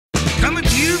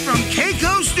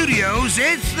True Studios,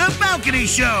 it's The Balcony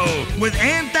Show with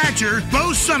Ann Thatcher,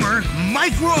 Bo Summer,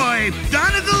 Mike Roy,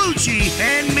 Donna Gallucci,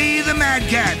 and me, the Mad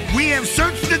Cat. We have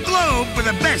searched the globe for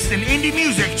the best in indie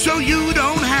music so you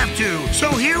don't have to. So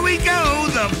here we go,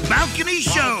 The Balcony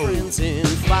Show. Friends in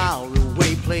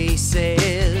faraway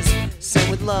places, sent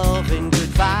with love and good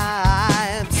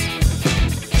vibes.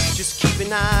 Just keep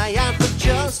an eye out for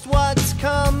just what's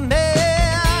coming.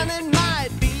 It might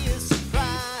be a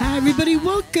surprise. Hi, everybody.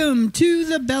 Welcome to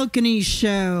The Balcony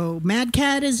Show. Mad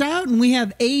Cat is out, and we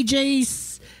have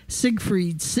AJ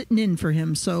Siegfried sitting in for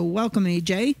him. So welcome,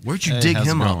 AJ. Where'd you dig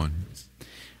him up?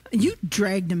 You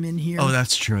dragged him in here. Oh,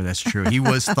 that's true. That's true. He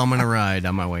was thumbing a ride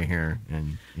on my way here,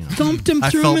 and thumped him,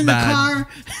 threw him in the car.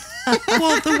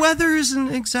 Well, the weather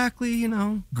isn't exactly,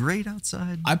 great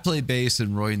outside. I play bass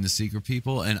in Roy and the Secret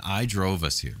People, and I drove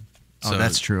us here. So,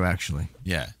 that's true, actually.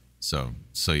 Yeah. So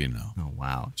you know. Oh,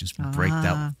 wow. Just break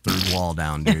that third wall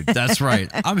down, dude. That's right.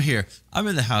 I'm here. I'm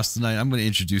in the house tonight. I'm going to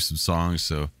introduce some songs,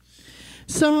 so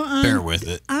bear with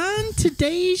it. On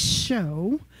today's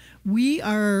show, we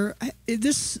are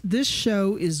this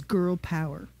show is girl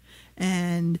power,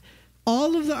 and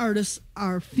all of the artists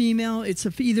are female. It's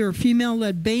either a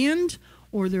female-led band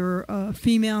or they're a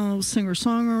female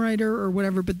singer-songwriter or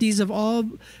whatever, but these are all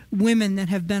women that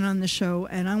have been on the show,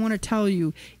 and I want to tell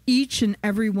you, each and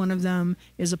every one of them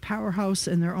is a powerhouse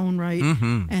in their own right,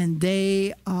 and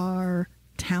they are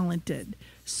talented.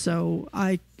 So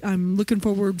I'm looking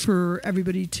forward for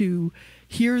everybody to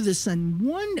hear this, and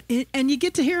you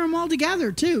get to hear them all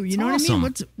together, too. You know what I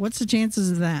mean? What's the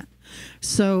chances of that?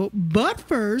 So, but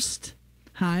first,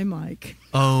 hi, Mike.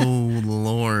 Oh,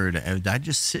 Lord. Did I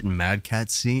just sit in Mad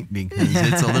Cat's seat? Because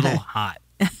it's a little hot.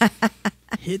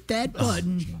 Hit that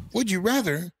button. Would you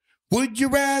rather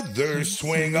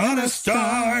swing on a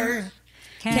star,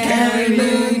 carry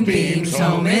moonbeams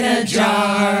home in a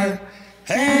jar,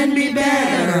 and be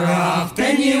better off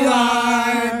than you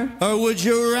are? Or would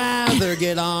you rather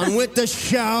get on with the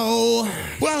show?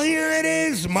 Well, here it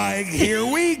is, Mike. Here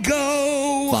we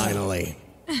go. Finally.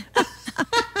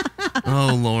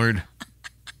 Oh, Lord.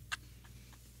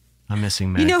 I'm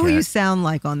missing Mad You know Cat. who you sound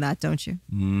like on that, don't you?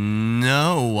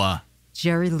 No.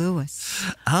 Jerry Lewis.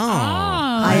 Oh.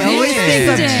 I always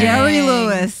think of Jerry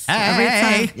Lewis every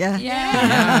time. Yeah.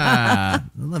 Yeah. I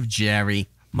love Jerry.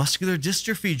 Muscular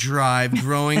dystrophy drive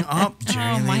growing up.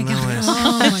 Jerry Lee Lewis.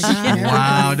 Oh, my God.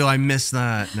 Wow, do I miss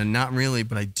that? No, not really,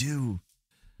 but I do.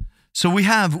 So we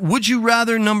have Would You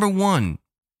Rather number 1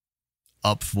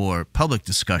 up for public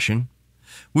discussion.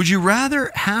 Would you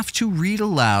rather have to read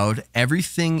aloud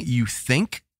everything you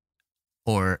think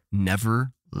or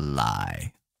never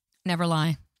lie? Never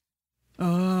lie.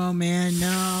 Oh, man,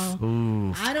 no.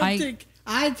 Ooh. I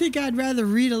think I'd rather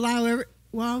read aloud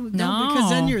no, because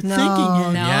then you're thinking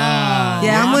it. No.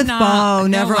 Yeah, I'm with Bo.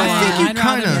 Never lie. I think you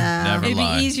kind of never It'd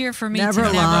lie. be easier for me Never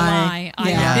to never lie.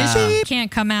 Yeah. This can't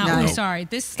come out. No. I'm sorry.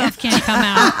 This stuff can't come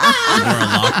out. Or a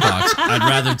lockbox. I'd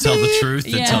rather tell the truth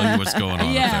than tell you what's going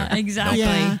on Yeah, up there.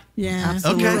 exactly. Yeah.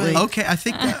 Absolutely. Okay, I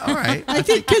think that, all right. I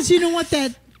think because you know what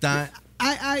That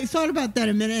I thought about that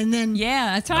a minute, and then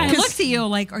Yeah, that's why I looked at you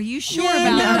like, are you sure yeah,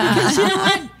 about no, that? because you know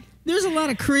what? There's a lot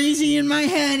of crazy in my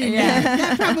head, and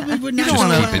that probably would not. You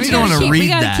don't want to read We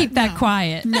gotta that. keep that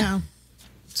quiet. No.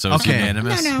 So it's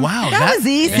unanimous. No. Wow, That was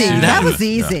easy. That was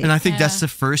easy. And I think that's the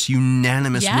first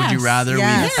unanimous would you rather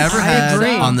Yes, we've ever I had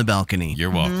agree. on the balcony. You're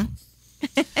welcome.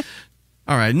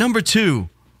 All right, number 2.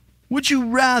 Would you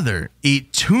rather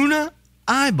eat tuna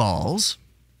eyeballs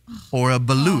or a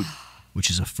balut,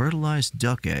 which is a fertilized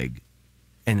duck egg,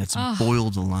 and it's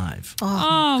boiled alive?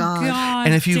 Oh, God.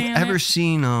 And if you've damn ever it.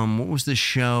 seen, what was the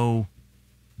show?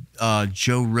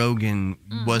 Joe Rogan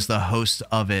was the host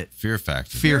of it. Fear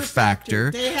Factor. Fear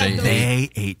Factor. They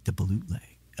ate the balut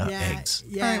eggs.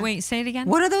 Yeah. All right, wait, say it again.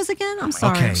 What are those again? I'm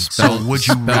sorry. Okay, so would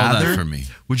you spell that rather for me.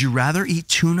 Would you rather eat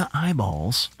tuna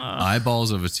eyeballs? Eyeballs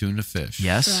of a tuna fish.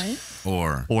 Yes. Right.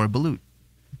 Or Or a balut.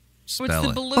 What's spell the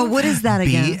it. balloon? But what is that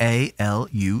again?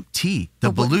 BALUT.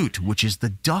 The balut, which is the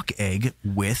duck egg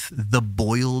with the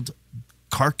boiled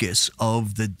carcass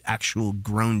of the actual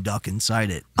grown duck inside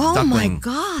it. Oh Duckling. my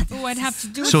God. Oh, I'd have to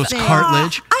do So it it's there.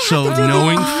 cartilage. I have So to do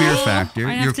knowing the- Fear Factor,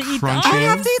 I'd have you're to eat the- crunching I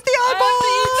have to eat the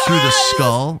eyeballs. through the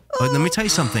skull. But let me tell you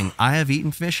something. I have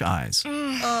eaten fish eyes.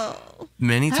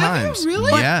 Many Have times. you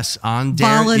really? Yes, on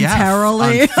dairy,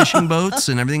 Voluntarily? on fishing boats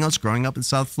and everything else growing up in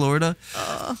South Florida.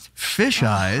 Fish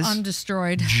eyes I'm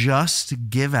destroyed. just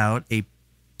give out a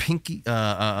pinky,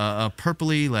 a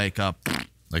purpley, like a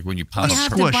like when you pop You a have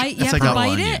pearl. to squish. bite. You It's have like to a bite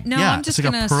onion. it. No, Yeah, I'm it's just like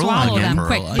a gonna pearl swallow onion. them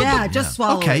quick. Pearl onion. Yeah, just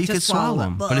swallow it. Okay, you Just could swallow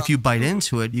them. But if you bite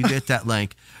into it, you get that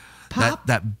like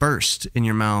that burst in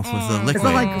your mouth with the Is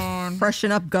liquid. it like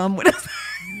freshen up gum?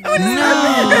 No,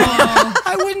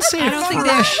 I wouldn't say it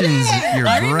freshens your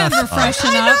I breath remember up.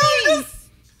 freshen up.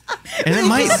 And it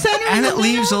might, center and in it the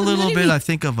leaves a middle, little maybe. bit, I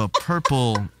think, of a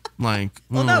purple, like,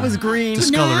 Well, that was green.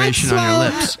 discoloration on your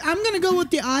lips. I'm going to go with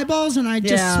the eyeballs, and I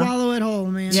just Yeah. swallow it whole,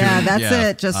 man. Yeah, that's Yeah,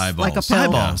 it. Just like a eyeballs. pill.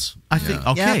 Eyeballs. I think,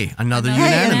 okay, Yep. another Hey,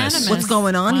 unanimous. unanimous. what's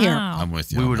going on here? Wow. I'm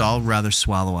with you. We on would that. all rather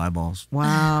swallow eyeballs.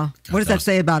 Wow. What does that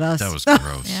say about us? That was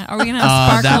gross. Yeah. Are we gonna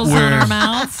have that sparkles on we're- our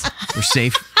mouths? We're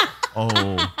safe. Oh,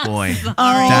 boy.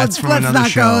 Oh, That's from let's another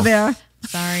not show. go there.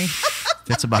 Sorry.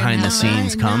 That's a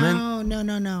behind-the-scenes comment.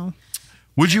 No.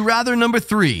 Would you rather, number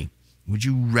 3, would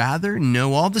you rather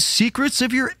know all the secrets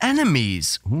of your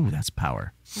enemies? Ooh, that's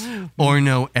power. Or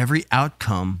know every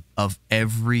outcome of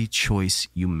every choice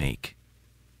you make?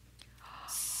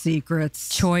 Secrets.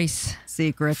 Choice.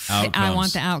 Secrets. I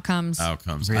want the outcomes.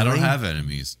 Outcomes. I Really? don't have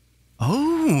enemies.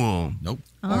 Oh, Nope.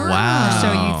 wow.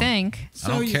 So you think? I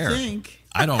don't you care. think.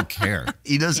 I don't care.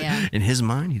 He doesn't, Yeah. in his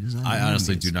mind, he doesn't have I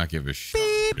honestly enemies. do not give a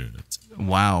shit.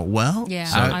 Wow. Well, Yeah.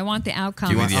 So- I want the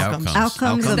outcomes. Give me the Outcomes. outcomes.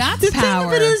 Outcomes of That's The power. thing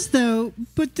of it is, though,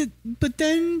 but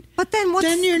then But then what's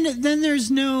then there's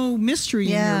no mystery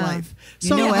in Yeah. your life. You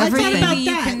So know I thought everything. about Maybe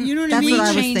you that. can- You know what I That's mean? what I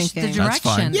was change thinking. the That's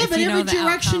fine. direction. Yeah, if but you know every the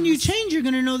direction you outcomes. change, you're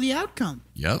going to know the outcome.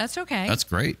 Yep. That's okay. That's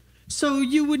great. So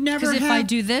you would never. Because if have, I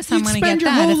do this, you'd I'm going to spend get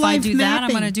your that. whole If I life do that, I'm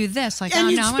mapping. going to do this. Like, and oh,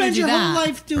 you'd no, I'm going spend to do your whole that.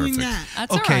 life doing Perfect. that.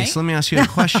 That's all okay, right. so let me ask you a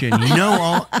question.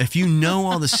 If you know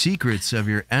all the secrets of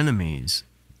your enemies,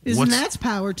 Isn't that's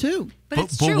power too? But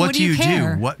it's but true. what do you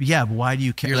care? do? What? Yeah, why do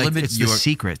you care? You're Like, limited. it's the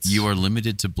secrets. You are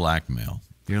limited to blackmail.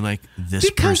 You're like, this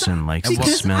person likes to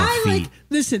because smell I feet.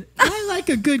 listen, I like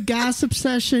a good gossip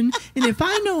session, and if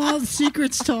I know all the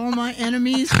secrets to all my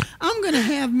enemies, I'm gonna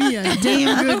have me a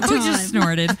damn good Who just time.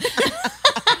 snorted?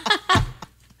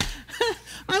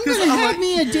 I'm gonna have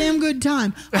me a damn good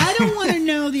time. I don't want to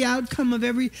know the outcome of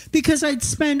because I'd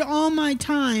spend all my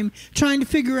time trying to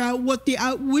figure out what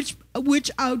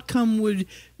which outcome would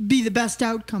be the best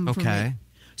outcome for me. Okay.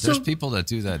 There's So people that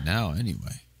do that now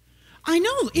anyway. I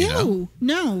know. You Ew.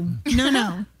 No.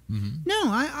 No,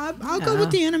 I'll go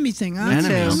with the enemy thing. I'm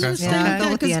Enemy, I'm okay. gonna stay Yeah, with I'll go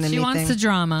that with the 'cause enemy She wants thing. the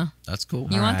drama. That's cool.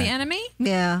 You want the right. enemy?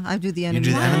 Yeah, I do the enemy.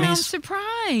 do the thing. enemy? Wow, I'm Enemies?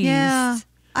 surprised. Yeah.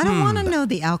 I don't want to know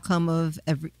the outcome of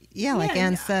every. Yeah, like Yeah,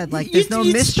 Ann said, like you'd- there's no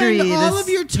you'd mystery. spend all There's- of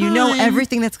your You know time-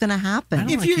 everything that's going to I happen. don't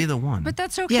if like you're- either one. But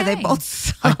that's okay. Yeah, they both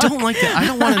suck. I don't like that. I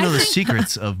don't want to know the think-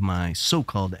 secrets of my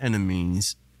so-called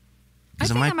enemies. I 'Cause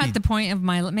it think might I'm be- at the point of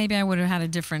my. Maybe I would have had a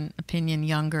different opinion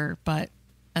younger, but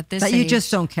at this That age, you just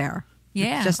don't care.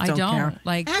 Yeah, just I don't don't care.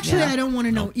 like. Actually, Yeah. I don't want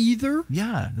to know either.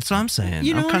 Yeah, that's what I'm saying.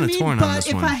 You know I'm what kind I of mean? torn But on this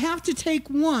if one. I have to take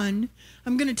one,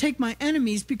 I'm going to take my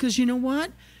enemies because you know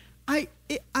what? I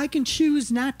can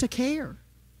choose not to care.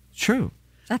 True.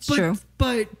 That's But, true.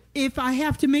 But if I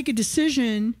have to make a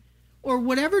decision or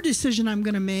whatever decision I'm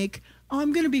going to make,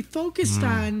 I'm going to be focused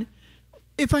on,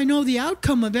 if I know the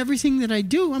outcome of everything that I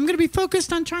do, I'm going to be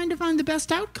focused on trying to find the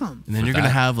best outcome. And then For you're going to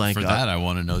that- have like for that. I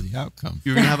want to know the outcome.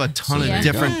 you're going to have a ton So of there you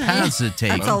different go. paths to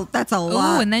take. That's a Oh,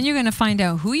 lot. and then you're going to find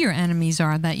out who your enemies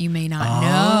are that you may not know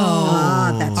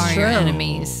Ah, that's are true. your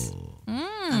enemies.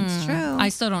 That's true. I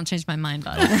still don't change my mind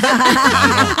about it.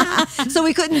 So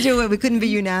we couldn't do it. We couldn't be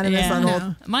unanimous on all.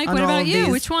 No. Mike, on what all about of you?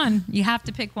 these. Which one? You have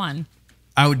to pick one.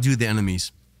 I would do the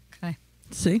enemies Okay.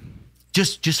 See?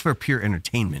 just for pure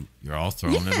entertainment. You're all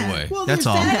throwing it away. Well, That's there's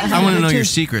all. that I want to know your too.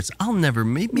 secrets. I'll never.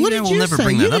 Maybe What I did will you never say?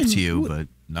 bring You that up to didn't- you. But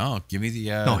No, give me the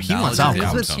No, he wants knowledge of the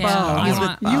outcomes. He's with outcomes. Bo. I He's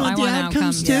want, you want I the want outcomes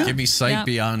outcomes. too? Give me sight Yep.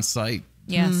 beyond sight.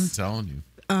 Yes. I'm telling you.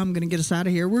 I'm going to get us out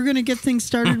of here. We're going to get things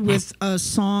started with a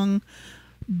song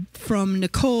from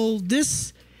Nikol.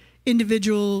 This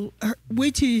individual,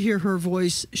 wait till you hear her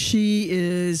voice. She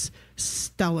is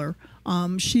stellar.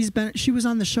 She was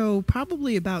on the show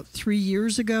probably about 3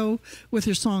 years ago with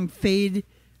her song Fade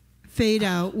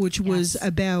Out, which was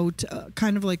about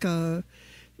kind of like a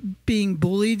being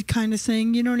bullied kind of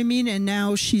thing, you know what I mean? And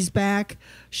now she's back.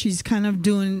 She's kind of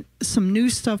doing some new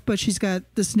stuff, but she's got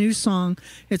this new song.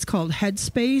 It's called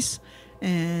Headspace,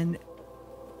 and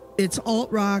it's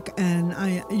alt rock, and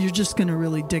you're just gonna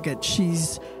really dig it.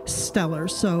 She's stellar.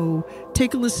 So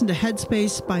take a listen to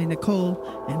Headspace by Nikol,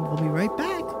 and we'll be right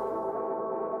back.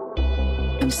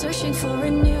 I'm searching for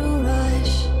a new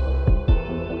rush,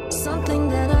 something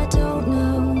that I don't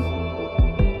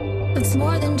know. It's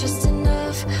more than just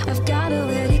enough, I've gotta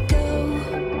let it go.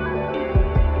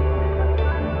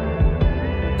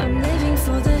 I'm living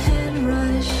for the head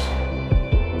rush,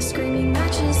 screaming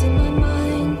matches in my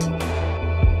mind.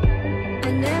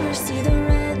 I never see the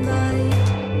red light,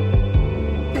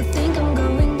 I think I'm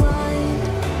going blind.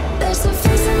 There's a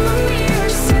face in the mirror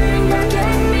staring back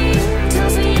at me.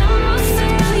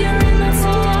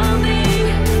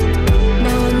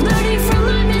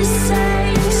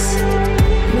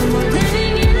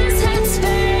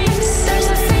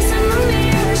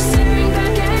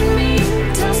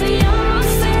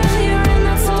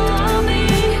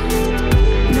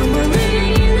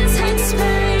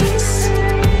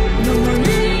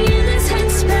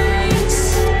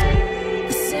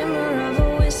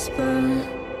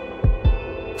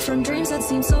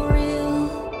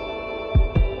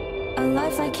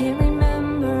 life I can't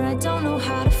remember. I don't know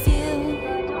how to feel.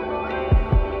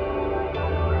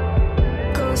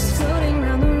 Ghosts floating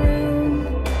around the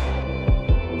room.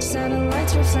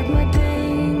 Satellites reflect my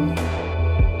pain.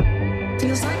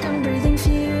 Feels like I'm breathing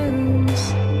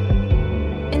fumes.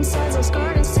 Inside so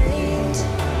scarred and stained.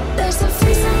 There's a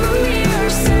face in the mirror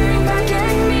staring back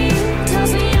at me.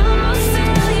 Tells me I'm a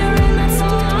failure and that's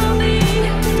all I'll be.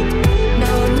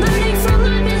 Now I'm learning from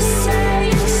my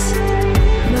mistakes.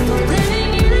 No more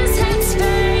living in this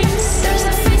headspace. There's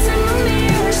a face in the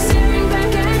mirror staring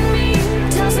back at me.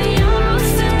 Tells me I'm a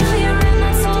failure and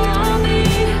that's all I'll be.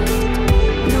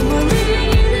 No more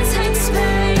living in this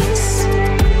headspace.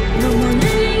 No more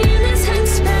living in this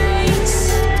headspace.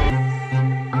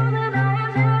 All that I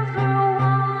have ever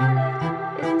wanted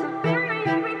is to bury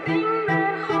everything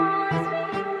that haunts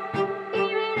me.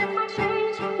 Even if I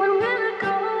change, when will it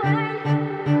go away?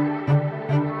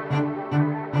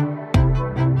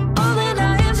 All that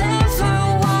I have ever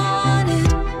wanted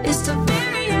is to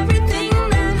bury everything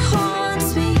that haunts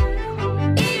me.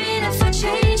 Even if I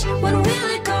change, when will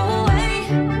it go away?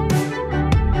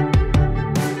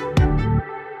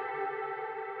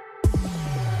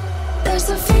 There's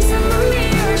a face in the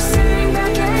mirror staring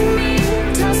back at me.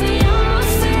 Tells me I'm a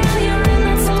failure and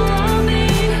that's all I'll be.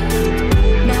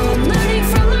 Now I'm learning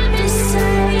from my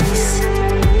mistakes.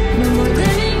 No more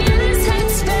living in this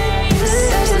headspace.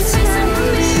 There's a face in the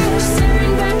mirror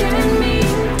staring back at me.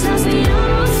 Tells me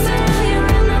I'm a failure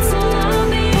and that's all I'll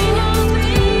be.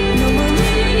 No more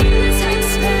living in this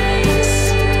headspace.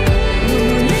 No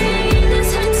more living in this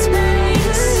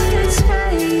headspace.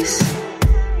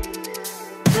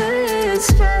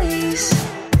 Headspace.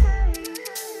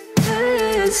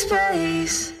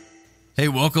 Headspace. Hey,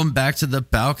 welcome back to the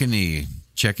balcony.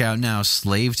 Check out now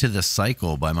Slave to the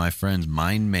Cycle by my friends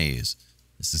MindMaze.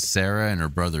 This is Sarah and her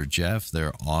brother Jeff.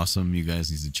 They're awesome. You guys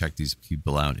need to check these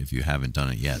people out if you haven't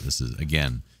done it yet. This is,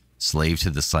 again, Slave to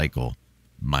the Cycle,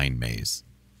 MindMaze.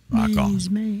 Rock on.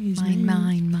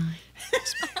 Mine.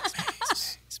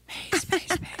 Headspace.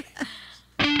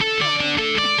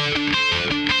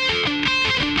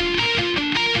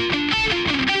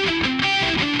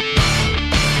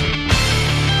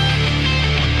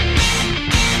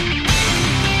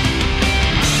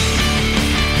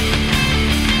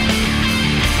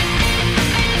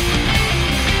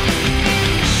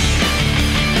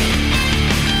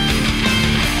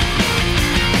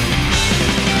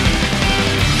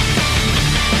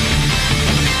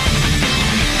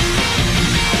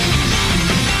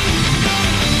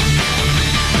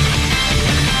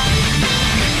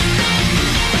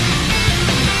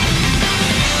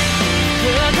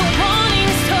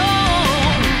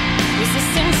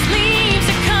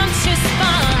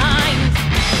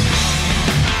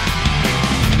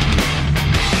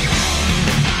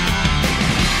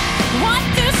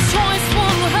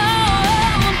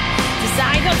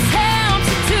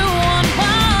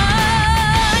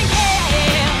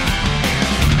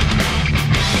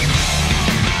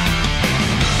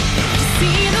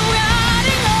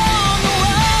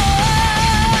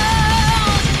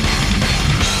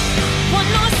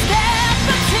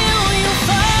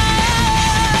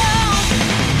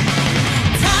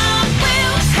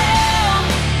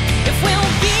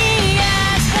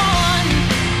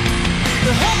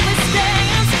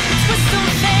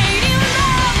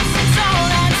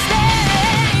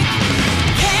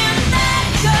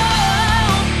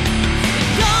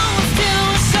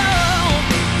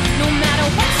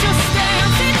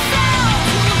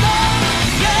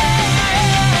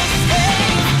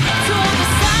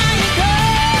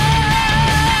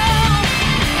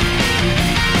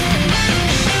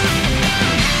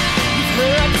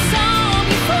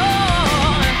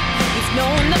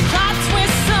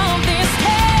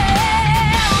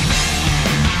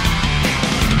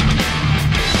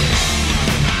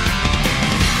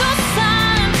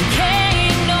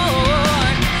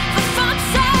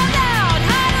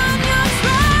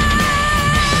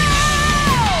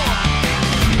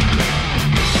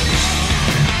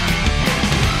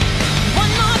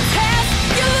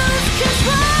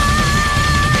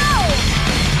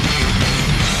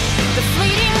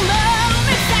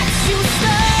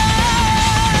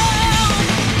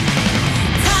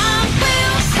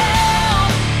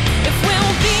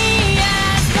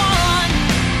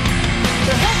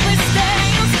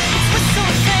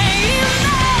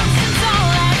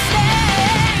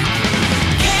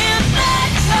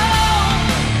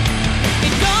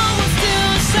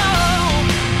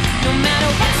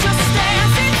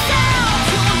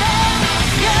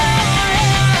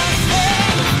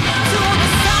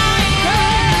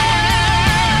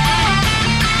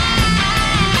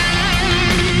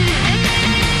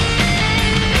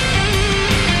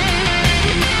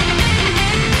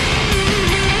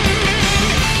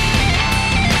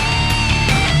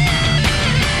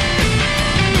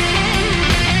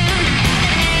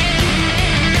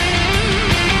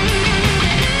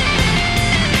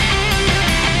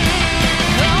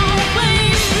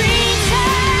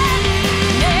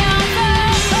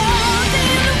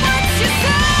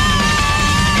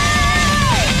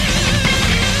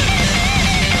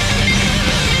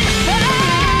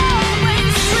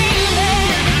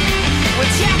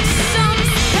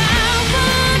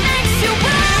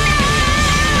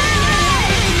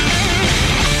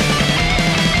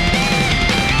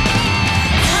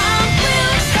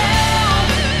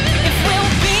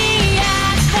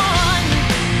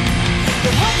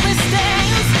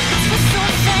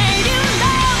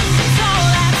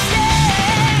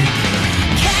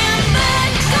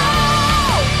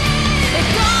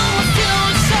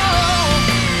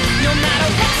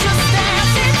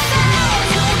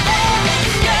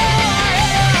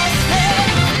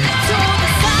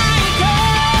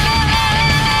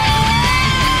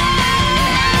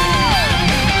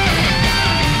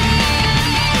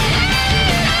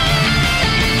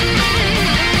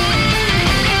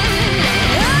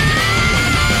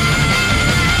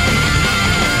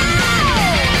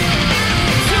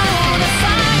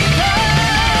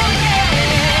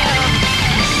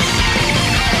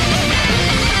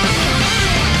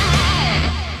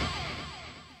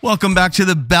 Welcome back to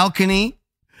the balcony.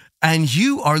 And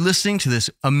you are listening to this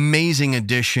amazing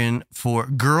edition for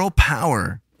Girl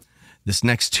Power. This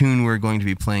next tune we're going to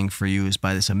be playing for you is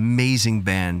by this amazing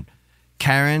band.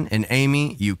 Karen and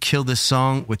Amy, you kill this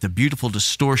song with the Beautiful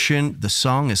Distortion. The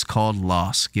song is called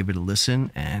Lost. Give it a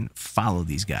listen and follow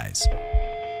these guys.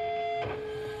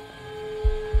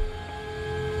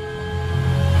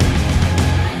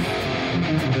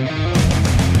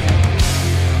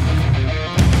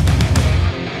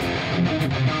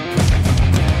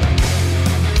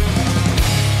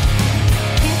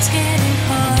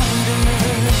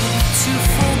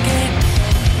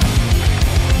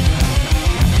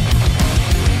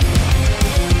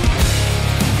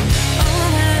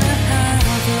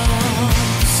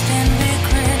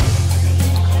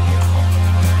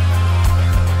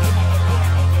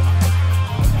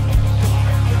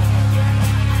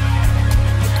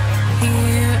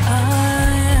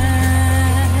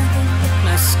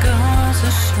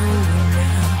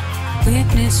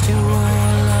 Witness to all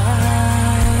I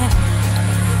am,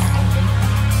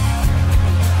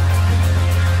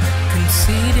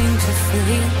 conceding to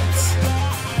fate,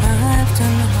 I've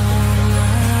done all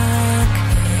I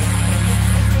can.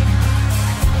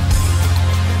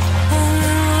 All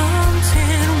I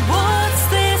wanted was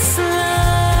this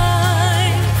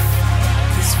life,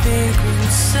 this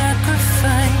vagrant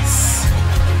sacrifice,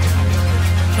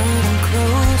 but I'm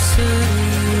closer to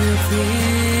you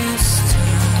this time.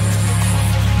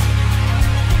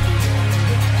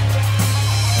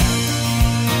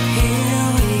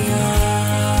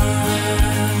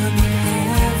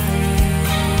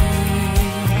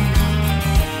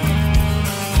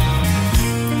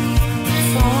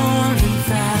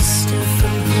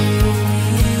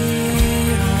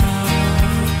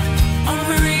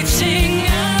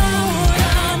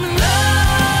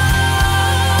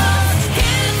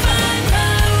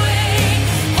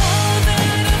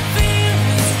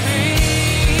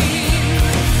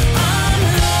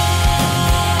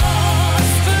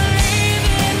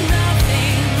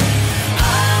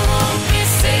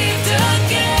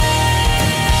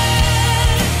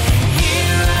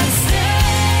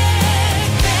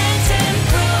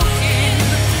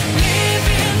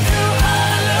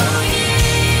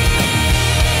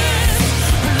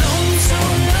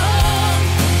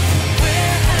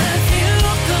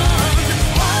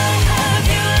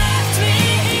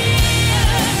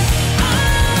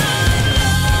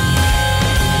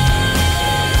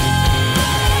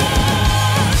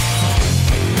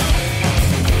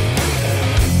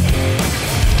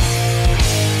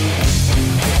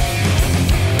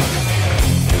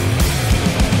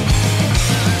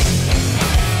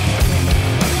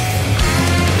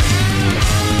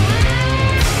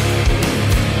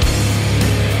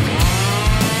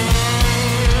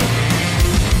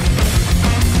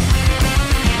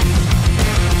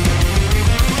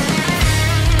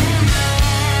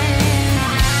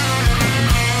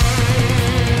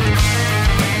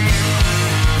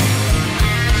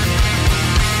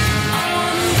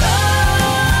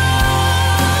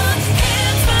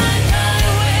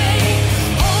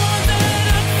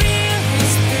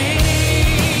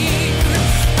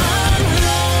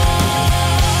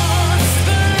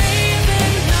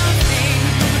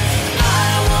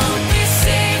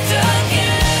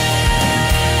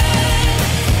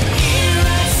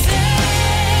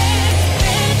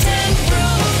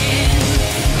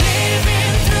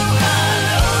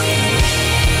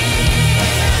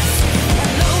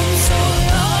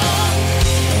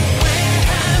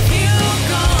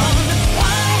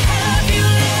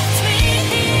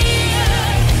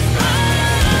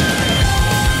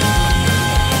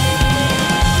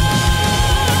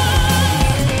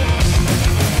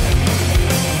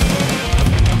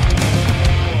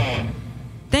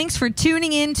 For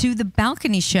tuning in to the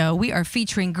Balcony Show. We are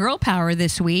featuring Girl Power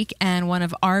this week, and one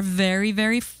of our very,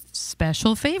 very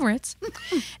special favorites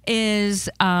is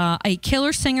a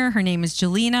killer singer. Her name is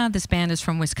Jelena. This band is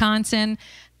from Wisconsin.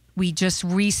 We just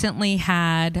recently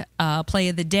had play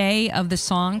of the day of the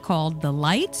song called The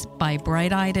Lights by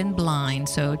Bright Eyed and Blind.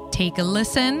 So take a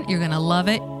listen. You're going to love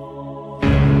it.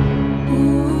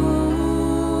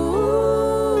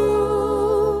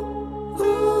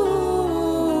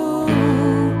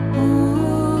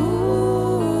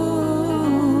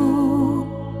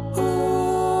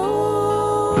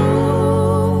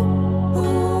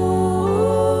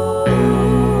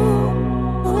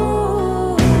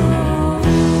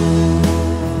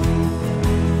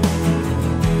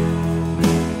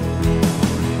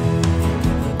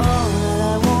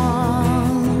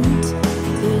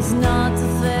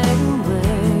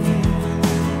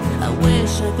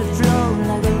 I could flow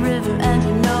like a river, and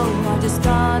you know I just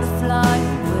gotta fly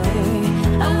away.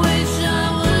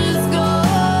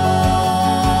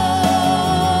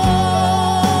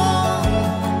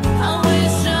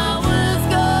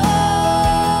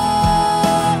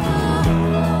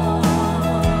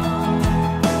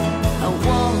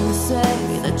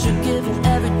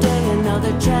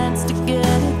 another chance to get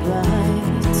it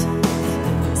right.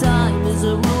 Time is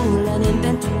a rule and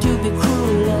invented to be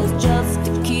cruel as just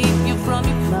to keep you from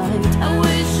your flight. I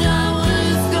wish I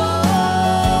was gone.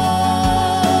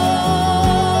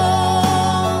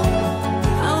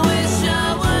 I wish I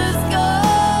was gone.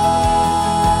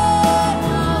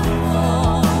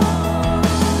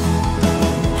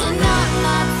 And I'm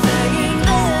not saying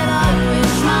that I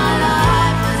wish my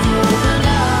life was over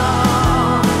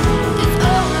now. It's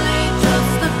only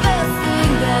just the best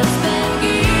thing that's been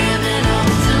given up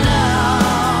to now.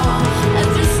 As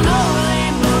you're slowly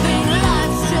moving,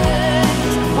 life's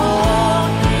change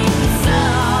won't make a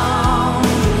sound.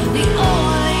 The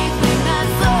only thing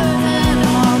that's certain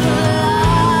all the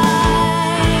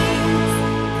lights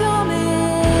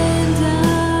coming down.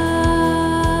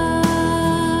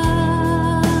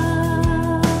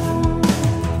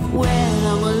 When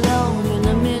I'm alone in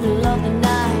the middle of the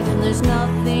night and there's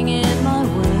nothing in my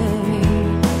way,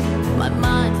 my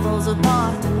mind falls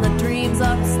apart and the dreams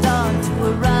are start to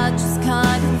a righteous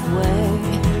kind of way.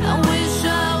 I wish I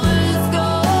was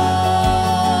gone.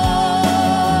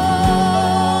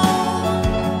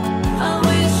 I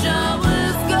wish I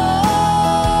was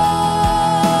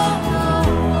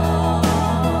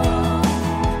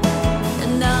gone.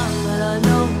 And now that I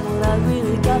know what I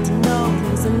really got to know,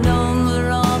 there's a number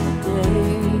on the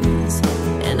days.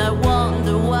 And I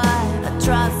wonder why I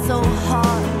try so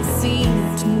hard and seem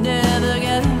to never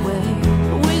get away.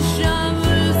 I wish I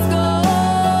was gone.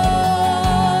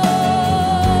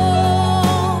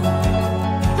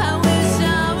 I wish I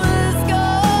was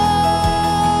gone.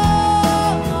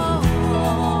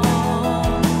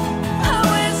 I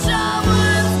wish I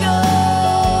was gone.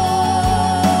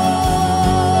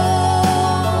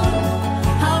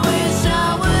 I wish I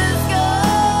was gone.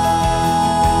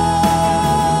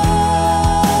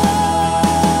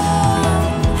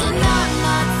 And I'm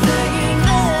not saying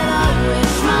that I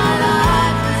wish my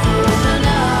life was over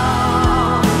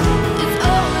now. It's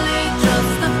only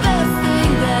just the best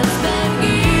thing that's been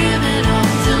given up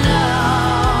till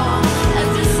now. As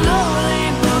you're slowly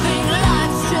moving,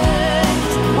 life's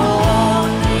change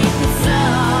won't make a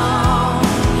sound.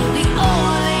 The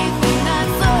only thing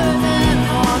that's certain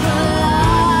for the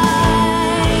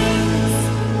lights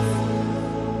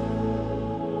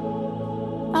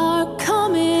are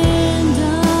coming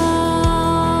down.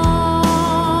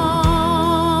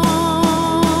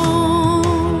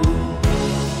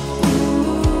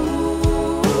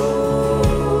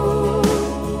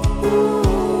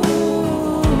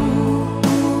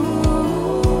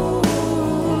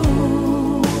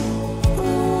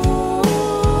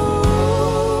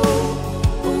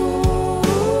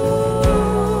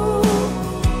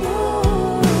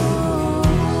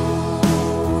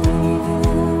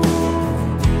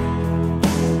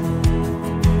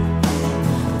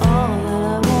 All that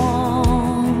I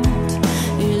want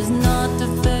is not to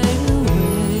fade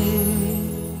away.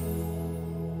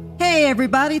 Hey,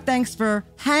 everybody. Thanks for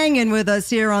hanging with us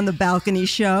here on the Balcony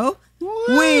Show.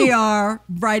 We are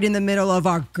right in the middle of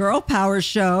our Girl Power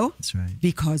Show. That's right.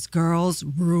 Because girls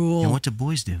rule. And what do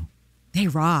boys do? They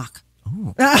rock.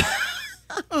 Oh, I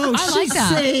she like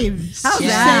that. saves. How's Yeah,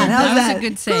 that? How's was that? a good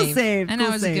Cool save. save, And cool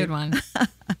that was a save. good one.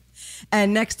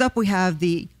 And next up, we have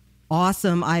the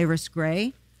awesome Iris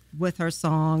Gray with her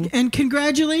song. And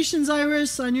congratulations,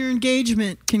 Iris, on your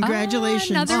engagement.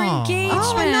 Congratulations. Oh, another engagement.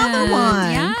 Oh, another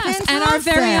one. Yes. And our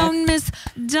very Fantastic. own Miss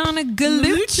Donna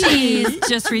Gallucci has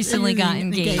just recently got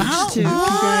engaged. too.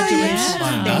 Congratulations.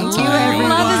 Yeah. Thank you, everyone.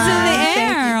 Love is in the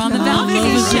air on the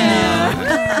Balcony Show.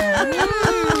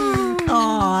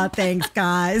 Aw, thanks,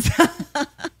 guys.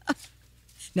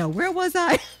 No, where was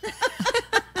I?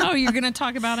 Oh, you're going to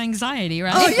talk about anxiety,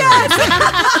 right? Oh, yes.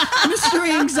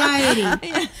 Mystery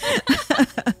Anxiety.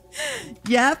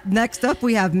 Yep. Next up,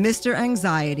 we have Mr.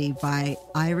 Anxiety by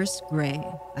Iris Gray.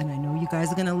 And I know you guys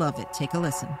are going to love it. Take a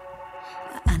listen.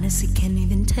 I honestly can't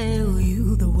even tell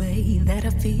you the way that I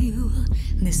feel.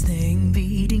 This thing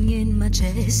beating in my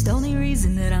chest. Only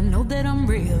reason that I know that I'm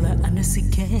real. I honestly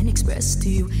can't express to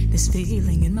you this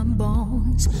feeling in my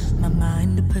bones. My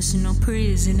mind a personal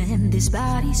prison and this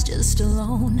body's just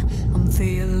alone. I'm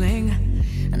feeling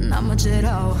not much at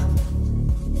all.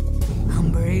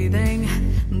 I'm breathing,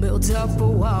 built up a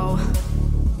wall.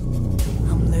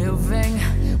 I'm living,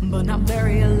 but not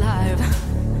very alive.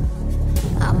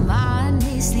 I'm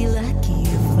honestly lucky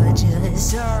if I just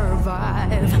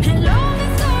survive. Hello,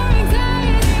 Mr.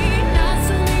 Anxiety, nice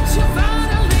to meet you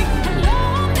finally. Hello,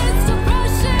 Mr.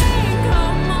 Rushing,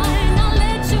 come on, I'll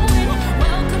let you in.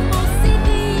 Welcome, OCD.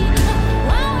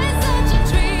 Wow, it's such a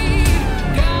treat.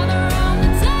 Gather around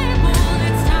the table,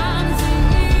 it's time to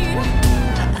eat.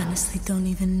 I honestly don't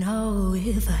even know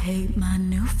if I hate my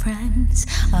new friends.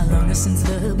 I learned since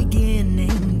the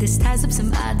beginning. This ties up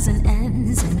some odds and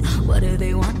ends. And what do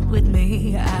they want with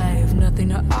me? I have nothing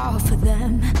to offer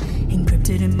them.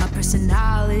 Encrypted in my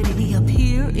personality. Up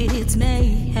here it's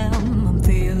mayhem. I'm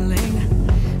feeling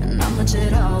not much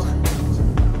at all.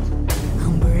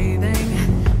 I'm breathing,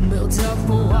 built up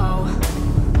a wall.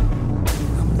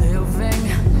 I'm living,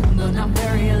 but not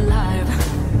very alive.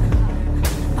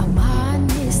 I'm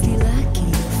honestly lucky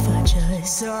if I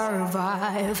just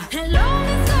survive. Hello,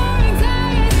 Mr.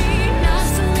 Anxiety,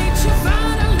 nice to meet you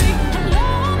finally. Hello,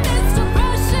 Mr.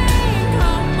 Rushing,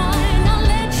 come on, I'll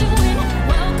let you in.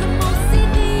 Welcome,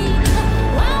 OCD.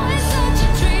 Wow, it's such a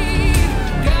treat.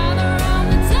 Gather around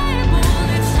the table,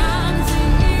 it's time to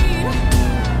eat.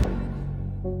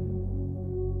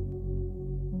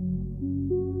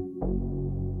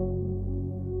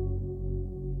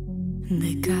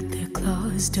 They got their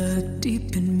claws dug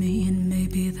deep in me, and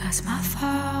maybe that's my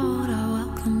fault. I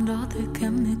welcomed all the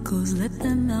chemicals, let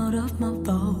them out of my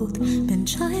vault. Been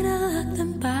trying to lock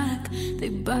them back, they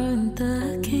burned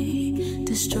the key,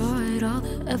 destroyed all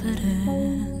the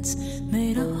evidence,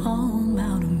 made a home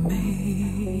out of me.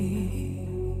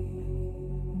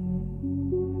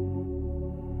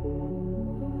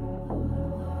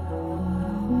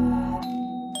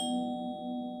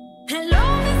 Hello,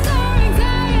 Mr.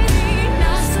 Anxiety,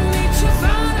 nice to meet you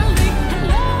finally.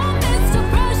 Hello, Mr.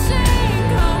 Rushing,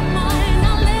 come on,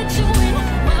 I'll let you in.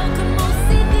 Welcome,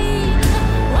 OCD.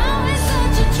 Wow, it's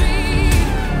such a treat.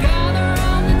 Gather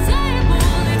around the table,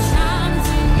 it's time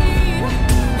to eat.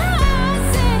 I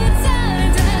sit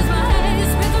silent as my head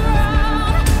spins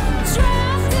around.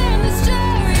 Trapped in this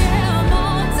chair, yeah, I'm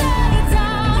all tied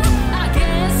down. I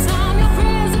guess I'm your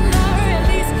prisoner, at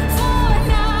least for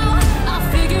now. I'll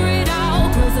figure it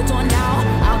out, close the door now.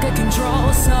 I'll get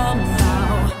control somehow.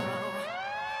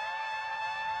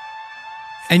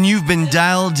 And you've been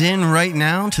dialed in right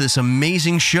now to this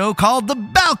amazing show called The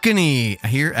Balcony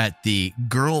here at the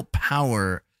Girl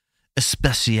Power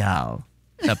Especial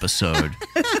episode.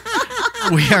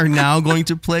 We are now going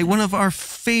to play one of our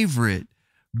favorite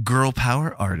girl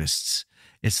power artists.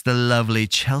 It's the lovely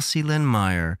Chelsea Lyn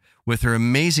Meyer with her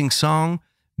amazing song,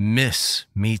 Miss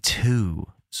Me Too.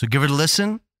 So give it a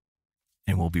listen,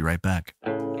 and we'll be right back.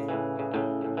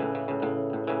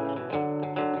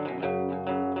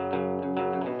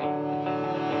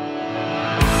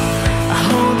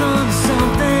 Hold on to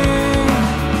something,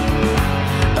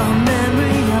 a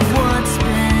memory of what's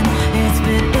been. It's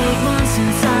been 8 months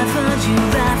since I've heard you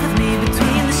laugh with me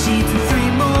between the sheets, and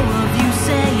 3 more of you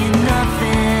saying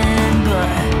nothing. But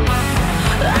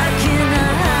I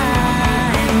cannot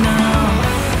hide, no,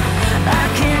 I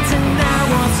can't deny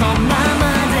what's on my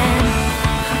mind. And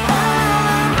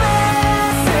I'm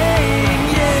missing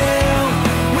you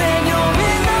when you're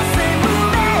in the same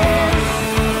room. And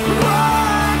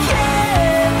what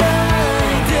can I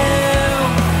do?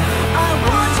 I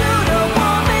want you to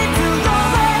want me to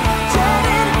love it.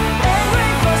 Jaded, angry,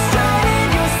 frustrated.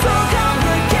 You're so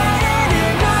complicated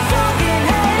and I fucking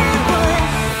hate it. But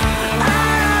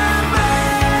I'm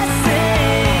missing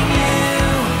you.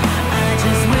 I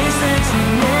just wish that you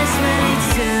miss me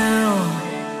too.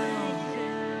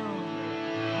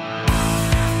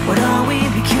 What are we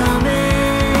becoming?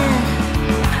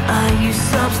 Are you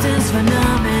substance for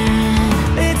numbing?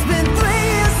 It's been 3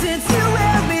 years since you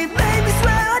held me, made me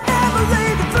swear I'd never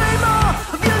leave. And 3 more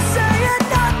of you saying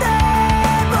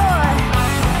nothing. But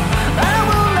I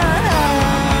will not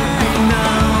hide, no,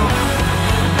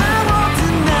 I won't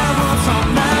deny what's on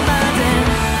my mind. And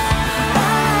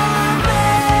I'm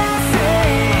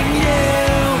missing you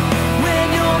when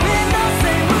you're in the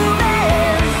same room.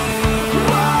 And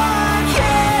what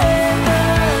can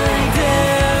I do?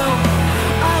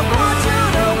 I want you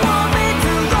to want me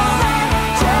to love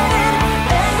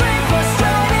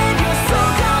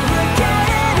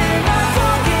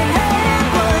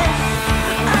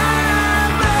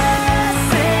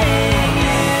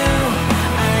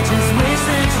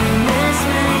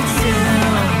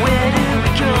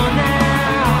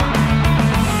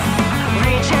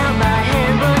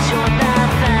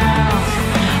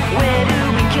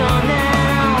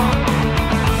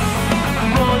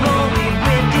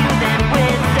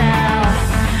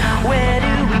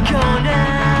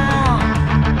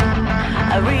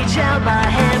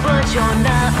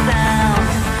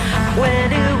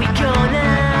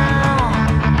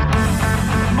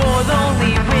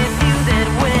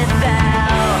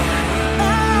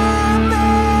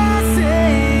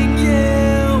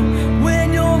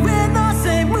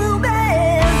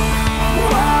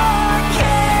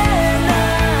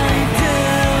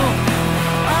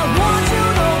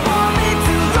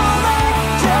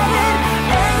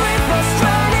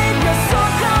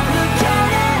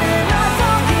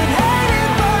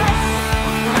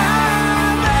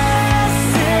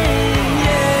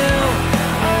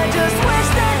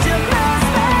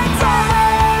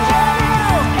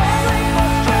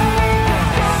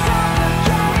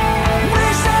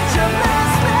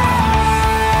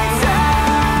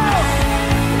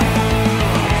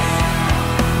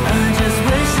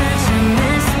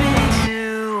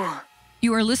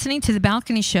You are listening to The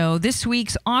Balcony Show, this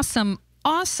week's awesome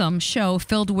show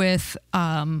filled with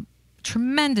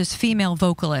tremendous female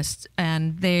vocalists,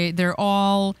 and they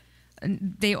all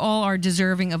are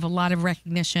deserving of a lot of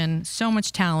recognition. So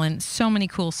much talent, so many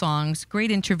cool songs,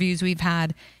 great interviews we've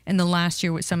had in the last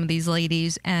year with some of these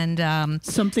ladies, and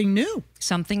something new.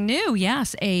 Something new,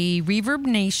 yes, a Reverb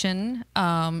Nation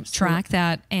track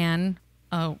that Anne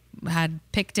had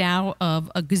picked out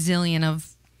of a gazillion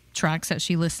of tracks that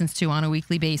she listens to on a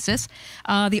weekly basis.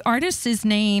 The artist is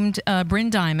named Brynn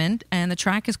Diamond, and the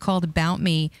track is called About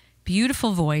Me.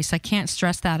 Beautiful voice. I can't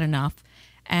stress that enough.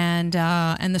 And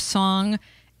the song,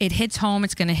 it hits home.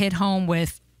 It's going to hit home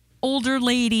with older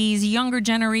ladies, younger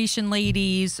generation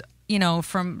ladies, you know,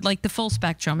 from like the full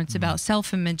spectrum. It's about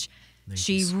self-image.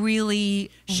 She nailed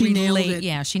it.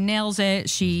 Yeah, she nails it.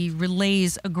 She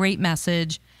relays a great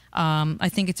message. I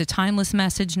think it's a timeless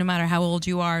message no matter how old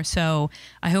you are. So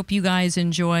I hope you guys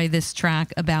enjoy this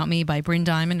track About Me by Brynn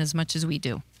Diamond as much as we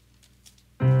do.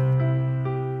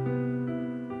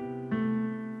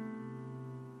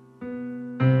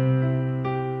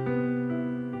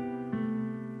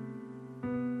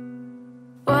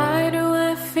 Why do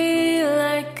I feel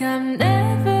like I'm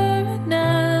never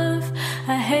enough?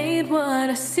 I hate what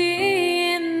I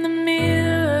see in the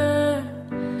mirror.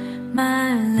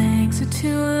 My legs are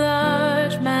too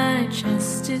large, my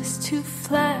chest is too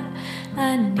flat.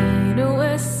 I need to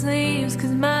wear sleeves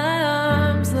 'cause my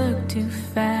arms look too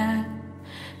fat.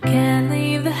 Can't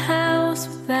leave the house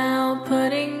without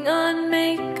putting on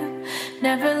makeup.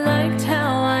 Never liked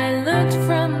how I looked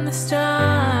from the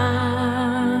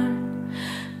start.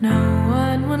 No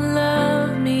one would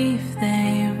love me if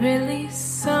they really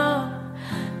saw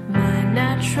my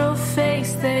natural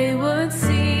face. They would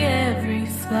see every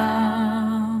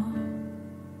flaw.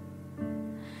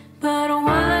 But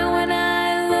why when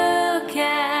I look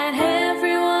at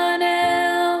everyone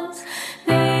else,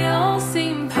 they all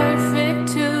seem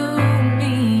perfect to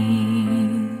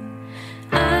me.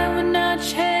 I would not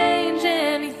change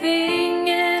anything,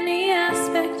 any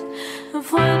aspect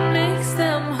of what makes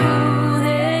them who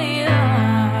they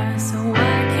are. So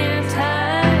why can't I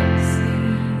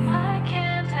see? Why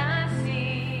can't I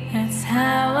see? That's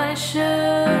how I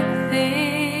should think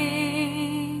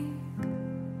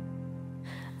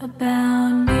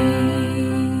about me.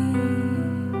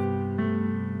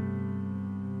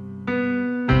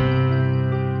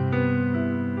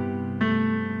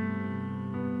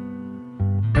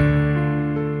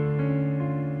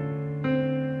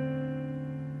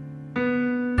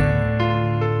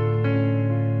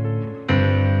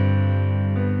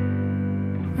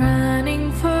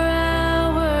 Running for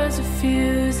hours,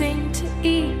 refusing to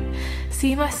eat.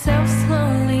 See myself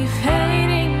slowly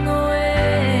fading away.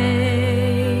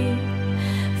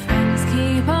 Friends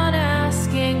keep on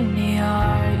asking me,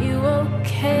 are you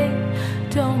okay?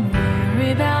 Don't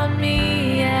worry about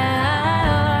me, I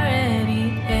already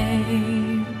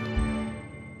ate.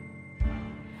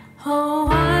 Oh,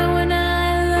 why when I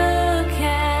look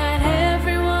at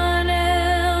everyone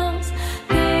else,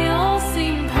 they all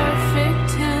seem perfect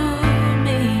to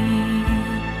me.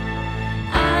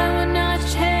 I would not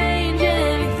change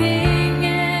anything,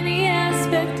 any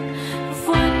aspect of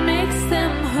what makes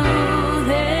them who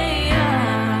they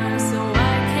are. So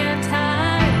why can't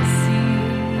I see?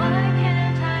 Why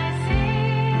can't I see?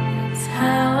 That's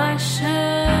how I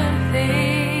should think.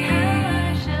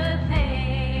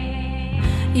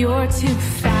 You're too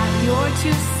fat, you're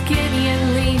too skinny, at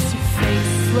least your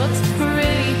face looks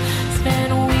pretty.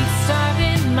 Spent weeks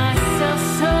starving myself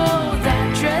so that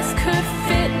dress could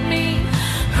fit me.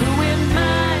 Who am I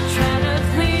trying to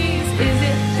please? Is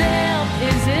it them?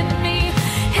 Is it me?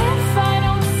 If I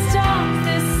don't stop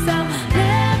this, I'll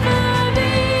never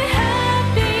be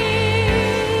happy.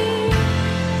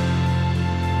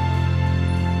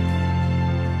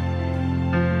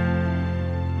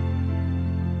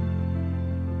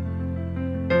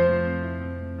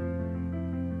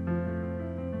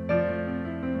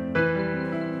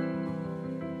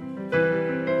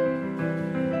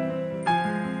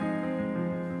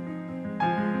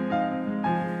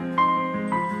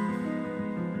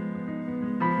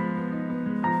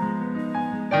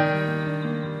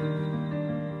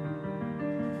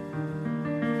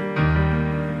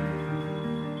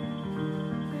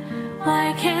 Why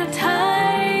can't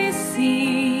I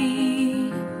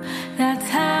see? That's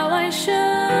how I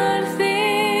should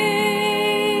think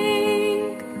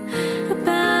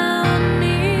about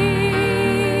me.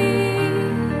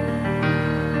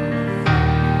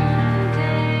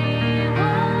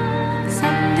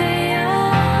 Someday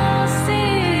I'll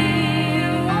see.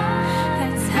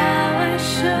 That's how I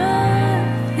should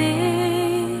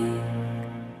think.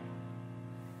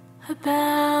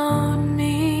 about me.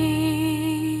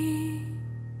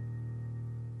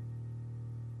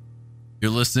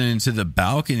 You're listening to The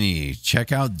Balcony.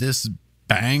 Check out this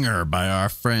banger by our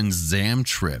friend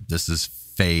ZamTrip. This is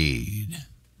Fade.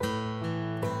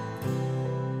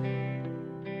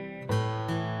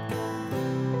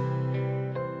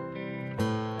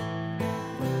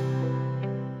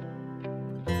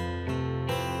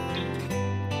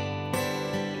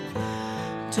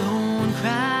 Don't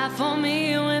cry for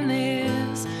me when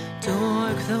this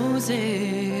door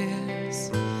closes.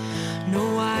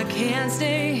 No, I can't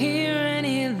stay here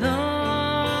any longer.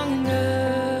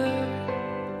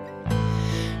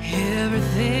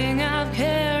 Everything I've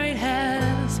carried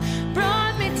has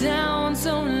brought me down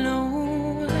so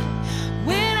low.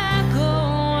 When I go,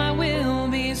 I will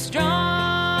be stronger.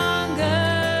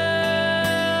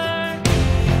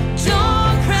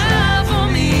 Don't cry for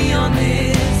me on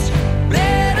this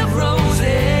bed of roses.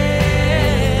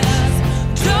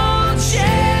 Don't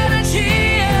shed a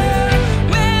tear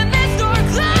when this door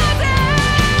closes.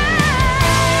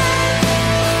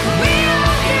 We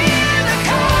all hear the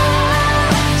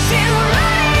call, see the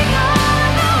writing on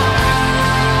the wall.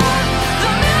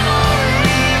 The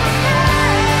memory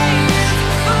remains,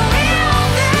 but we all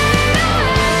fade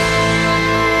away.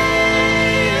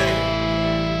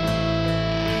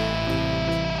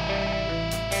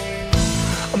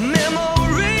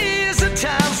 Memories of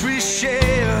times we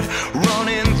shared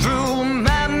running through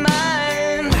my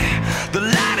mind. The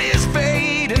light is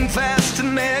fading fast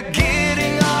and they're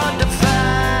getting hard to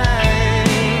find.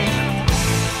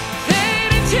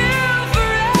 Fade into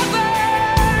forever,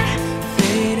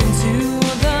 fade into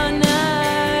the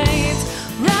night,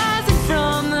 rising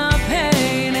from the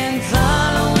pain and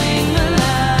following the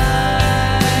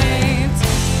light.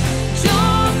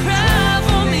 Don't cry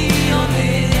for me on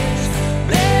this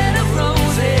bed of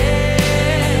roses.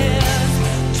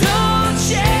 Don't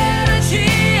shed a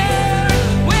tear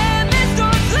when this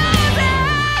door closes.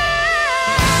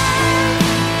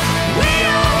 We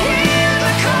all hear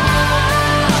the call,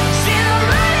 see the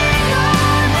writing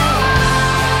on the wall.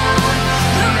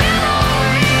 The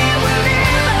memory will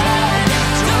live.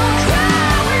 Don't cry,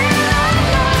 we're not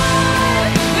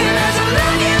gone. There's a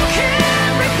love you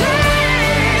can't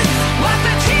replace. Wipe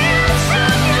the tears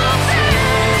from your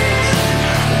face.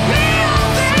 We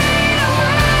all fade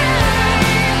away.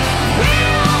 We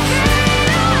all fade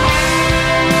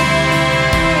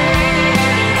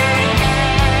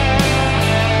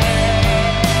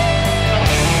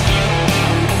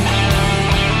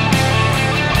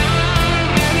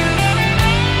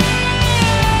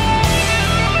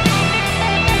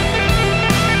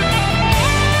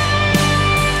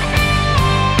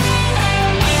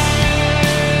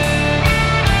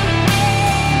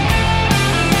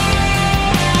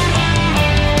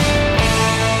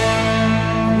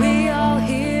We all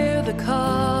hear the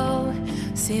call,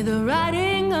 see the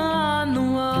writing on the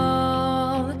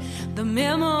wall. The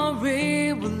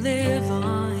memory will live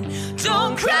on.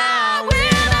 Don't cry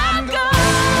when I'm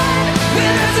gone.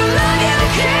 When there's a love you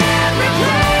can't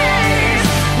replace.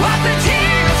 Wipe the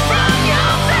tears from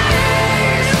your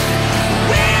face.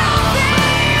 We all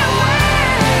fade away.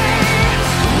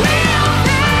 We all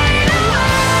fade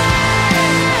away.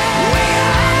 We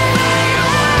all fade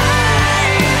away.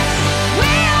 We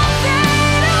all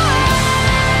fade away.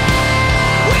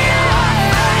 We all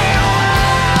fade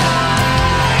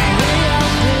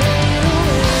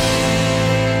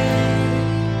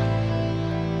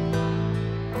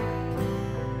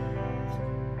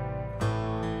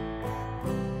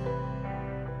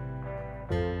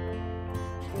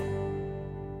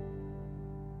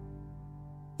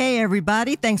Hey,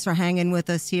 everybody. Thanks for hanging with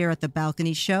us here at the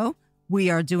Balcony Show. We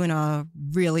are doing a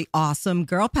really awesome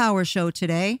girl power show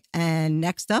today. And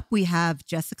next up, we have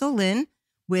Jessica Lynn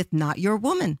with Not Your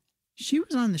Woman. She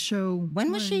was on the show.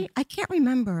 When was she? I can't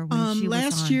remember when she was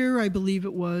last on. year, I believe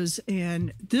it was.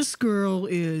 And this girl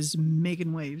is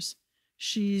making waves.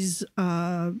 She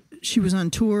was on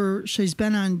tour. She's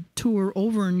been on tour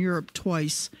over in Europe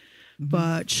twice,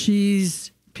 but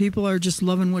people are just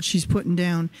loving what she's putting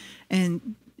down.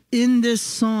 And in this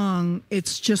song,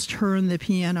 it's just her and the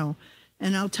piano.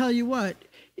 And I'll tell you what,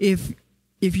 if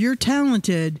you're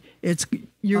talented,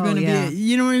 you're going to be,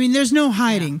 you know what I mean? There's no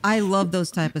hiding. I love those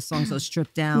type of songs, those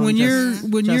stripped down. When you're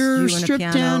you and a stripped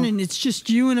piano. down and it's just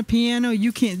you and a piano,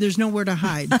 you can't. There's nowhere to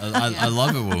hide. I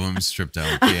love it when women strip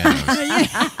down pianos.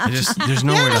 There's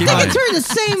nowhere I to think hide. it's her the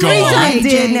same Go reason on. I I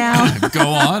did now. Go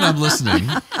on, I'm listening.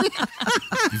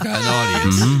 You've got an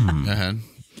audience. Go ahead.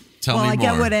 Tell Well, me I more.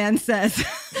 get what Ann says.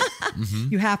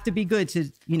 You have to be good to,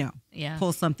 Yeah.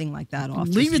 pull something like that off.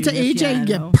 Leave it just to you and a AJ, you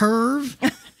piano. perv.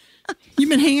 You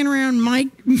been hanging around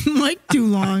Mike too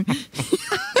long.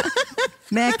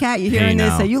 Mad Cat, you hearing this?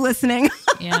 now. Are you listening?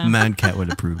 Yeah. Mad Cat would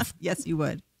approve. Yes, you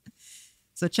would.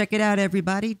 So check it out,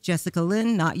 everybody. Jessica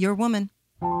Lynn, Not Your Woman.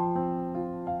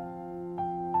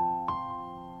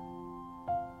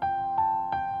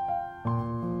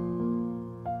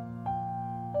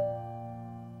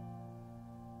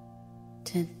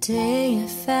 Today I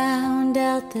found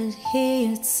out that he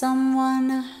had someone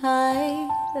to hide.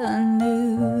 I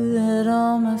knew that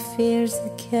all my fears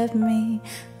that kept me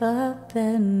up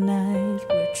at night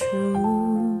were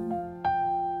true.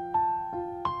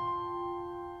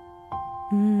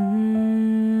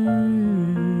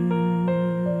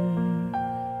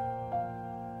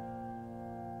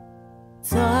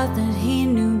 Thought that he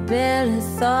knew better,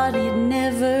 thought he'd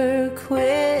never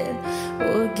quit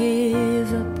or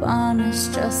give up on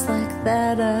us. Just like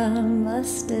that, I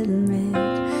must admit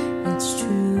it's true.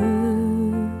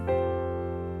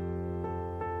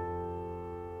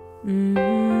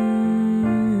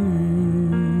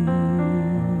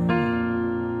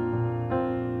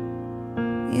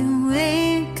 You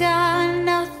ain't got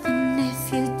nothing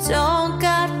if you don't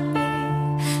got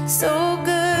me. So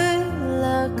good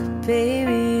luck,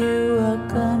 baby, you are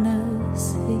gonna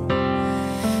see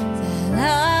that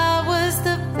I was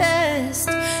the best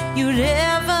you'd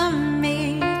ever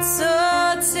meet. So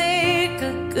take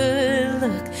a good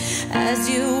look as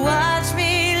you watch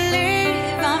me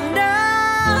leave. I'm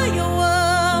not your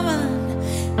woman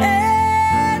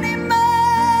anymore.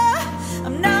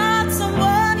 I'm not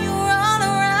someone you run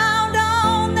around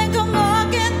on. Think I'm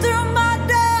walking through my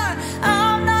door.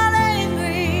 I'm not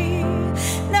angry,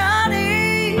 not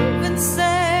even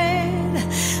sad.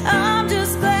 I'm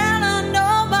just glad I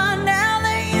know by now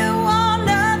that you want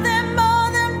nothing more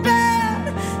than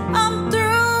bad. I'm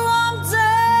through, I'm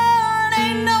done.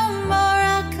 Ain't no more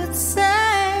I could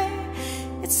say.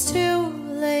 It's too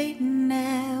late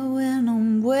now, and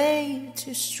I'm way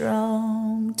too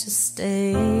strong to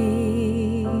stay.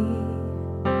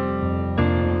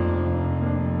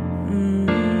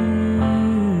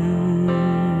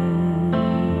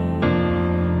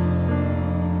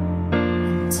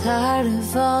 Tired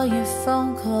of all your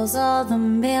phone calls, all the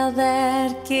mail,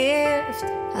 that gift.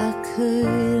 I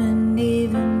couldn't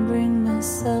even bring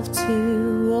myself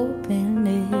to open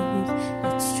it.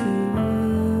 It's true.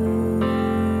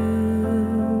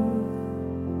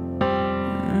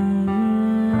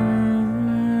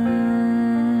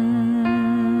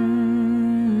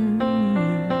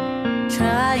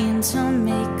 Trying to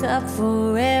make up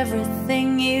for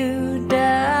everything you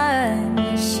done.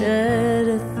 You should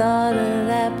have thought of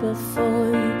that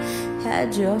before you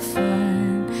had your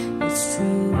fun. It's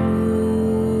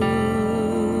true.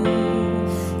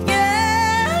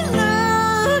 Yeah,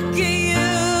 look at you.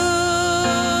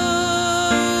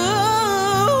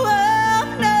 I'm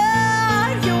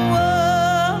not your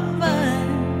woman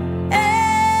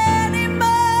anymore.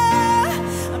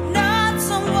 I'm not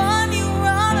someone you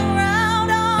run around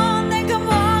on. Think I'm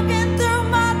walking through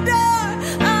my door.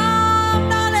 I'm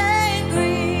not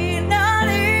angry, not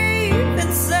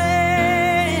even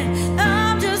sad.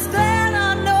 I'm just glad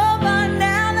I know by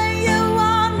now that you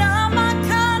are not my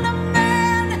kind of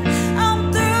man.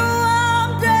 I'm through,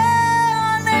 I'm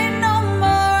done. Ain't no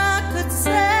more I could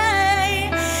say.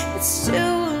 It's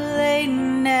too late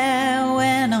now,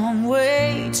 and I'm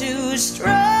way too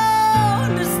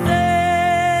strong to stay.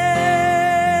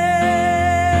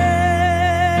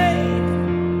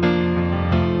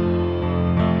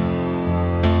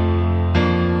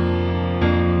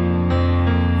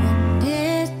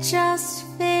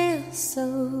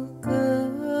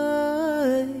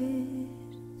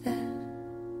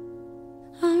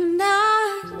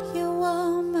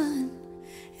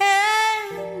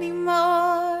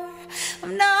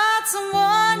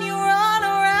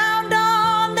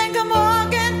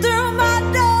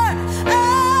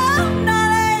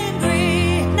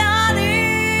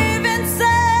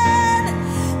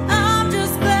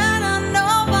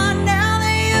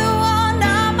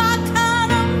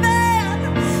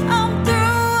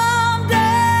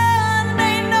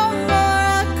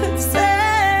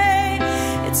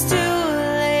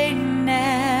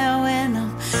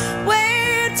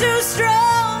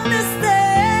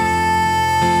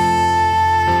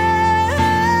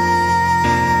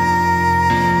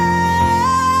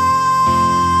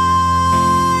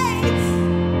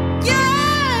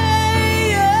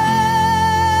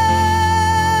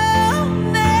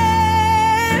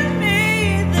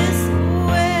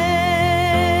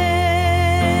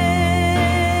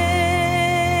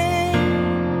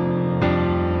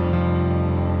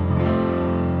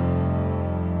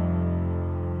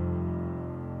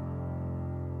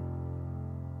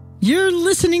 You're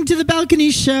listening to The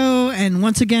Balcony Show, and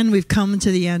once again, we've come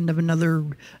to the end of another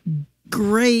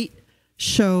great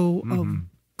show of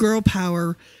girl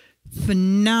power,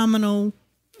 phenomenal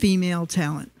female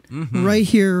talent. Right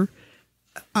here,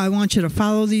 I want you to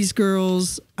follow these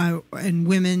girls and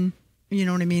women, you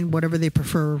know what I mean, whatever they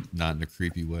prefer. Not in a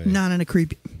creepy way. Not in a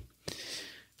creepy...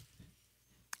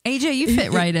 AJ, you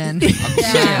fit right in. Yeah.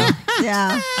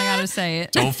 I gotta say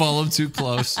it. Don't follow them too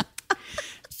close.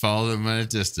 Follow them at a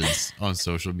distance on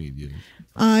social media.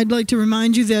 I'd like to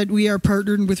remind you that we are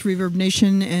partnered with Reverb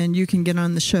Nation, and you can get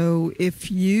on the show if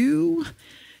you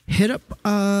hit up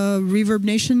Reverb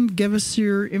Nation, give us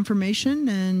your information,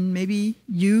 and maybe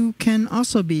you can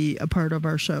also be a part of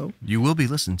our show. You will be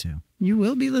listened to. You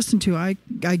will be listened to. I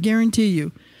guarantee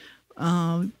you.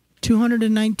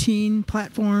 219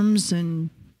 platforms and...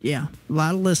 yeah, a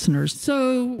lot of listeners.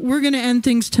 So we're going to end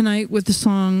things tonight with a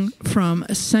song from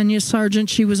Senja Sargeant.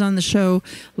 She was on the show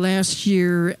last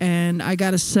year, and I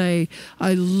got to say,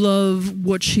 I love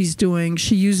what she's doing.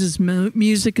 She uses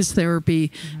music as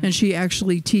therapy, and she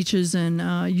actually teaches and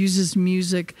uses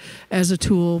music as a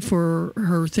tool for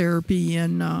her therapy,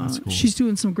 and cool. She's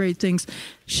doing some great things.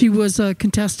 She was a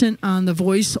contestant on The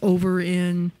Voice over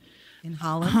in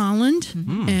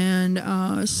Holland.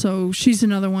 And so she's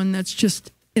another one that's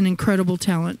just an incredible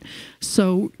talent.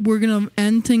 So we're going to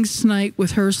end things tonight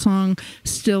with her song,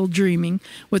 Still Dreaming.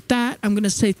 With that, I'm going to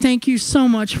say thank you so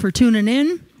much for tuning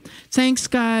in. Thanks,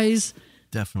 guys.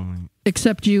 Definitely.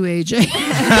 Except you, AJ.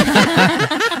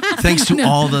 Thanks to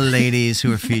all the ladies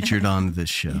who are featured on this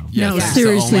show. No, thanks to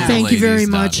seriously, only the thank you very ladies,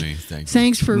 not much. me. Thank you.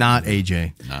 Thanks for... Not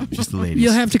AJ. No, Just the ladies.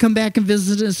 You'll have to come back and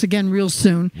visit us again real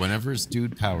soon. Whenever it's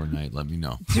Dude Power Night, let me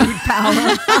know. Dude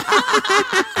power.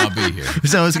 I'll be here.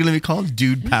 Is that what it's going to be called?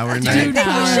 Dude Power Night? Dude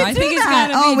power. I think it's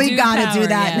gotta be Oh, we dude gotta power, do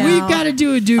that yeah. now. We've got to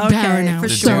do a Dude Okay, Power now. for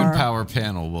The sure. Dude Power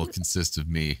panel will consist of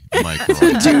me, Mike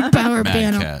Roy, Dude Power Mad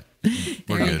panel. Cat. We're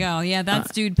There you good. go. Yeah,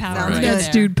 that's dude power sounds right good. That's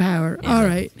there. Dude Power. All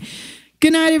right.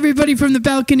 Good night, everybody, from The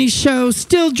Balcony Show.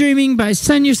 Still Dreaming by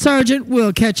Senja Sargeant.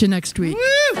 We'll catch you next week.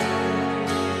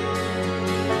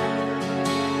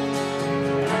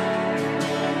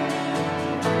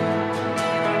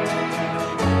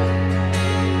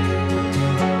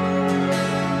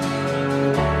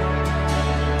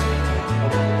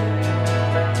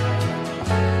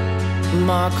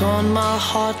 Mark on my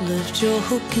heart, left your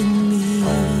hook in me.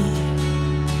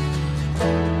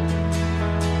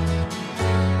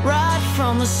 Right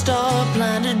from the start,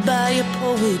 blinded by your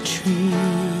poetry.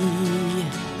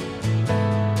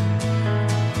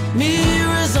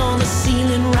 Mirrors on the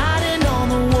ceiling, writing on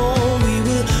the wall. We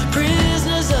were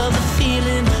prisoners of the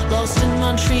feeling, lost in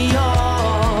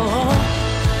Montreal.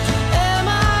 Am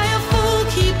I a fool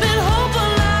keeping hope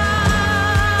alive?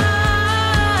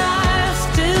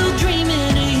 Still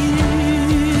dreaming of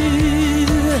you.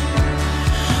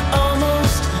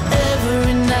 Almost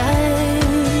every night.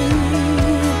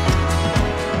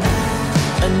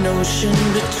 An ocean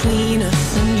between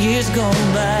us and years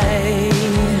gone by.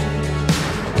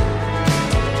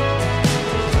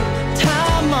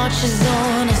 Time marches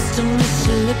on, I still miss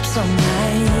your lips all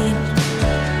night.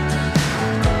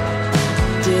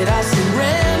 Did I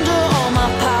surrender all my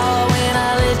power when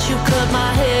I let you cut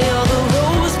my hair? The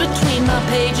rose between my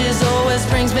pages always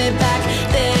brings me back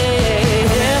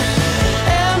there.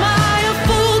 Am I a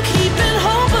fool keeping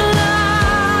hope alive?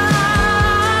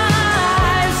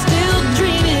 Still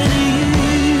dreaming of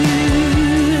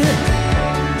you.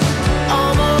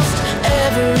 Almost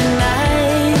every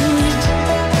night.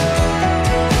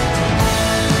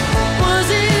 Was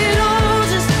it all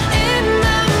just in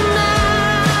my mind?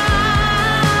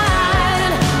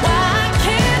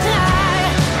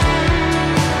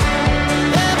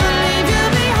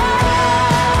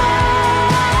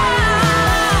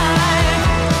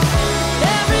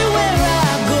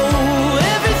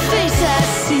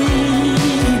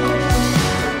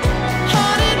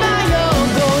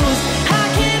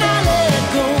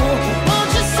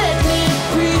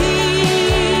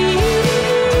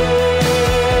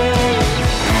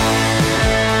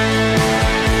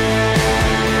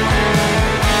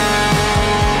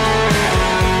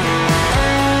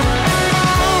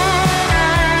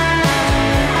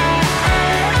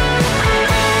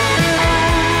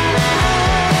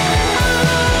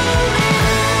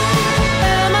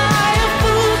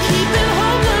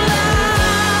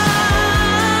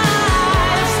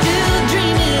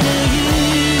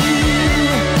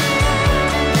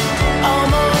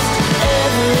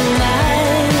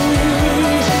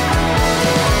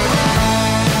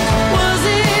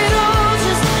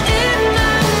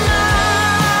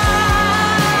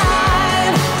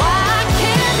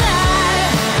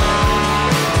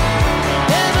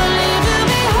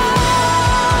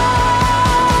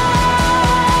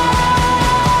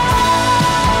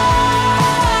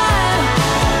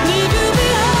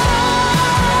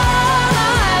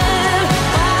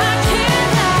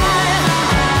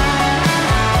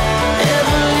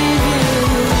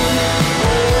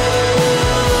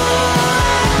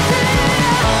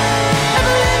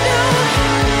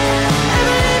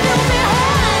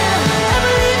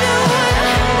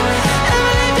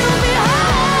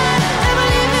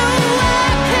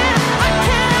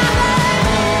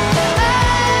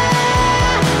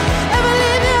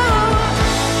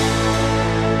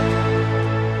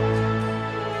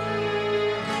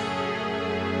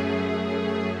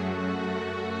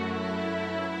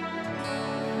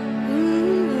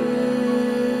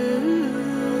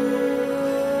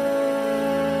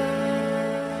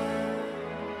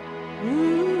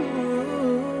 Mm.